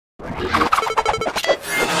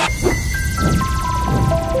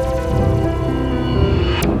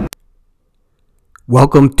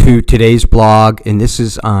Welcome to today's blog, and this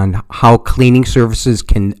is on how cleaning services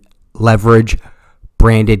can leverage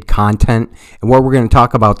branded content. And what we're going to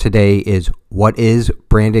talk about today is what is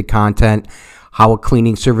branded content, how a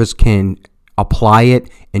cleaning service can apply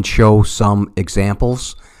it, and show some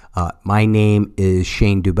examples. My name is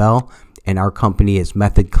Shane Dubell, and our company is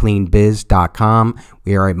methodcleanbiz.com.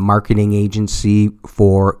 We are a marketing agency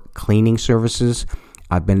for cleaning services.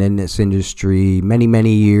 I've been in this industry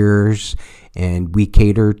many years, and we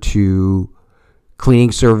cater to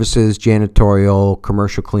cleaning services, janitorial,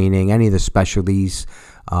 commercial cleaning, any of the specialties.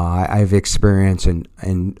 I've experienced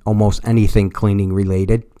in almost anything cleaning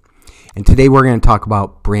related. And today we're going to talk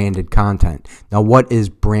about branded content. Now, what is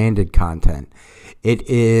branded content? It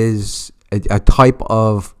is a type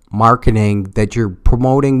of marketing that you're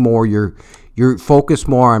promoting more, you're focused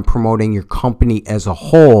more on promoting your company as a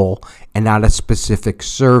whole and not a specific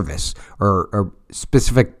service or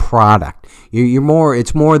specific product.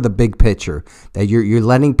 It's more the big picture, that you're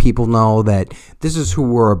letting people know that this is who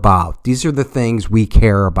we're about. These are the things we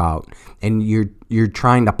care about, and you're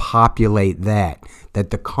trying to populate that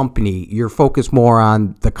the company, you're focused more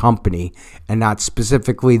on the company and not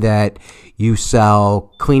specifically that you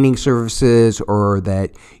sell cleaning services or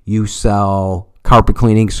that you sell carpet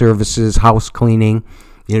cleaning services, house cleaning.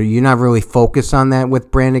 You're not really focused on that with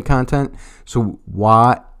branded content. So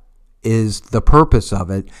what is the purpose of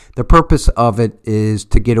it? The purpose of it is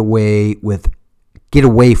to get away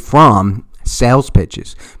from sales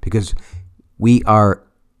pitches, because we are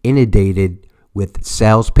inundated with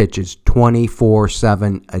sales pitches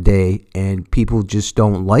 24/7 a day, and people just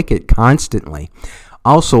don't like it constantly.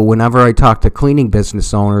 Also, whenever I talk to cleaning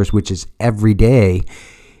business owners, which is every day,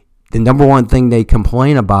 the number one thing they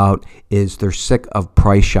complain about is they're sick of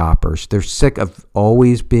price shoppers. They're sick of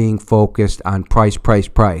always being focused on price.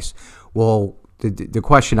 Well, the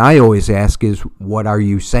question I always ask is, what are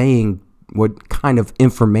you saying? What kind of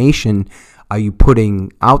information are you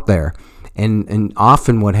putting out there? And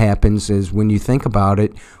often what happens is, when you think about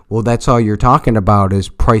it, well, that's all you're talking about is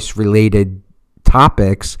price-related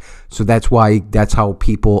topics. So that's how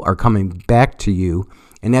people are coming back to you.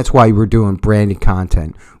 And that's why we're doing branded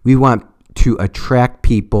content. We want to attract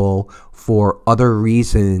people for other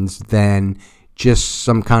reasons than just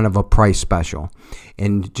some kind of a price special.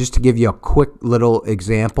 And just to give you a quick little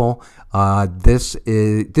example, this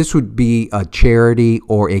would be a charity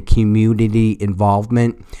or a community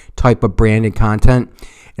involvement type of branded content.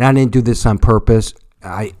 And I didn't do this on purpose.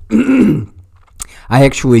 I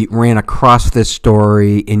actually ran across this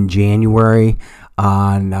story in January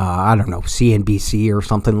on, CNBC or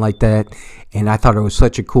something like that. And I thought it was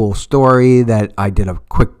such a cool story that I did a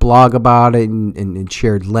quick blog about it and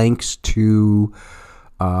shared links to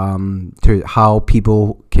how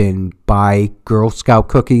people can buy Girl Scout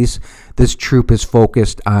cookies. This troop is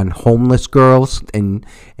focused on homeless girls and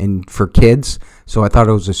for kids. So I thought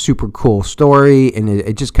it was a super cool story, and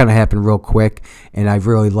it just kind of happened real quick, and I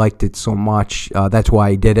really liked it so much. That's why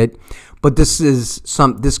I did it. But this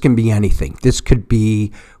can be anything. This could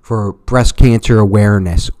be for breast cancer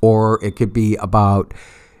awareness, or it could be about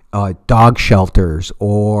dog shelters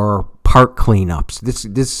or park cleanups.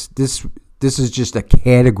 This is just a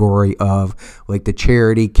category of like the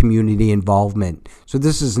charity community involvement. So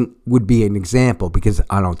this would be an example, because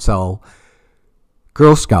I don't sell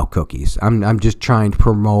Girl Scout cookies. I'm just trying to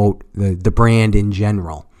promote the brand in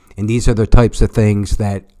general. And these are the types of things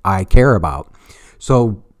that I care about.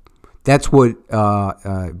 So that's what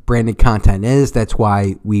branded content is. That's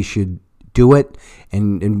why we should do it.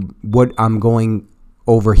 And what I'm going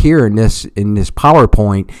over here in this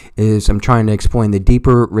PowerPoint is I'm trying to explain the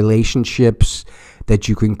deeper relationships that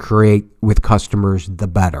you can create with customers, the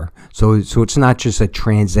better. So it's not just a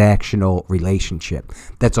transactional relationship.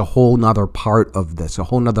 That's a whole nother part of this, a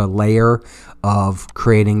whole nother layer of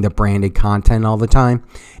creating the branded content all the time.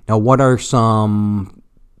 Now, what are some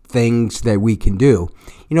things that we can do?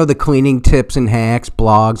 The cleaning tips and hacks,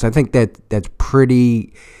 blogs. I think that's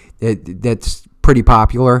pretty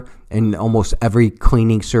popular, and almost every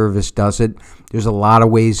cleaning service does it. There's a lot of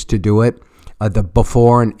ways to do it. The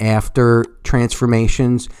before and after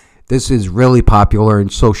transformations. This is really popular in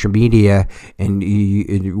social media, and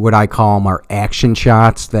what I call them are action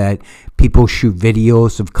shots, that people shoot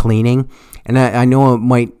videos of cleaning. And I know it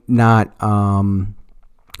might not. I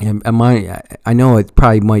know it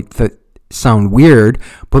probably might sound weird,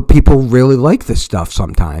 but people really like this stuff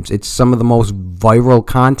sometimes. It's some of the most viral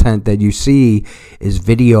content that you see is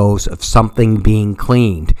videos of something being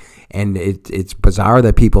cleaned. And it's bizarre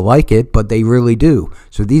that people like it, but they really do.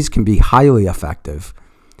 So these can be highly effective.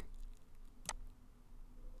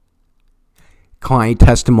 Client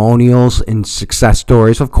testimonials and success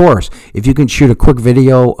stories. Of course, if you can shoot a quick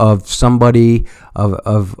video of somebody,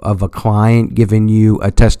 of a client giving you a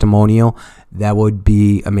testimonial, that would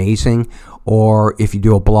be amazing. Or if you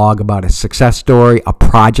do a blog about a success story, a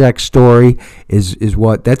project story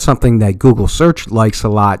that's something that Google search likes a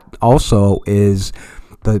lot also, is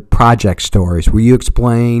the project stories where you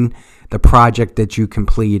explain the project that you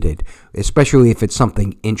completed, especially if it's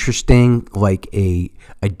something interesting like a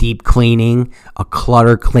deep cleaning, a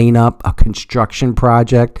clutter cleanup, a construction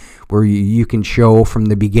project where you can show from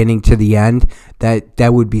the beginning to the end.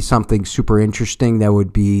 That would be something super interesting. That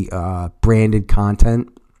would be branded content.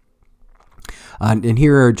 And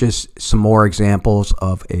here are just some more examples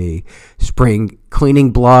of a spring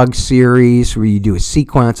cleaning blog series where you do a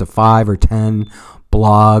sequence of 5 or 10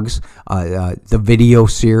 blogs, the video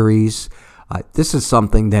series. This is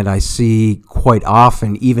something that I see quite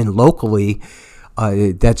often, even locally.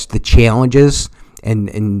 That's the challenges.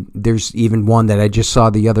 And there's even one that I just saw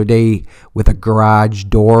the other day with a garage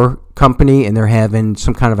door company, and they're having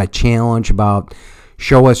some kind of a challenge about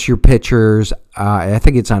show us your pictures. I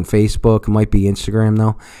think it's on Facebook. It might be Instagram,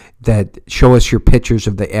 though. That show us your pictures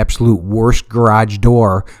of the absolute worst garage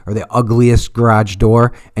door or the ugliest garage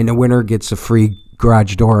door, and the winner gets a free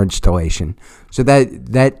garage door installation. So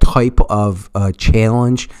that type of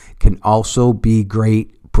challenge can also be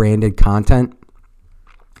great branded content.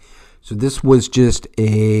 So this was just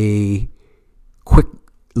a quick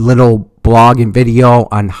little blog and video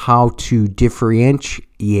on how to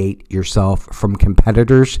differentiate yourself from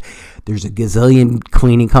competitors. There's a gazillion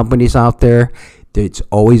cleaning companies out there. It's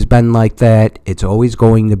always been like that. It's always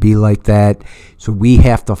going to be like that. So we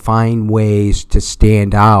have to find ways to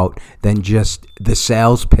stand out than just the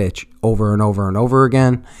sales pitch over and over and over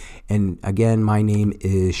again. And again, my name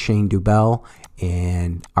is Shane Dubell,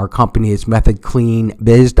 and our company is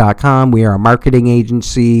methodcleanbiz.com. We are a marketing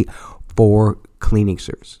agency for cleaning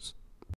services.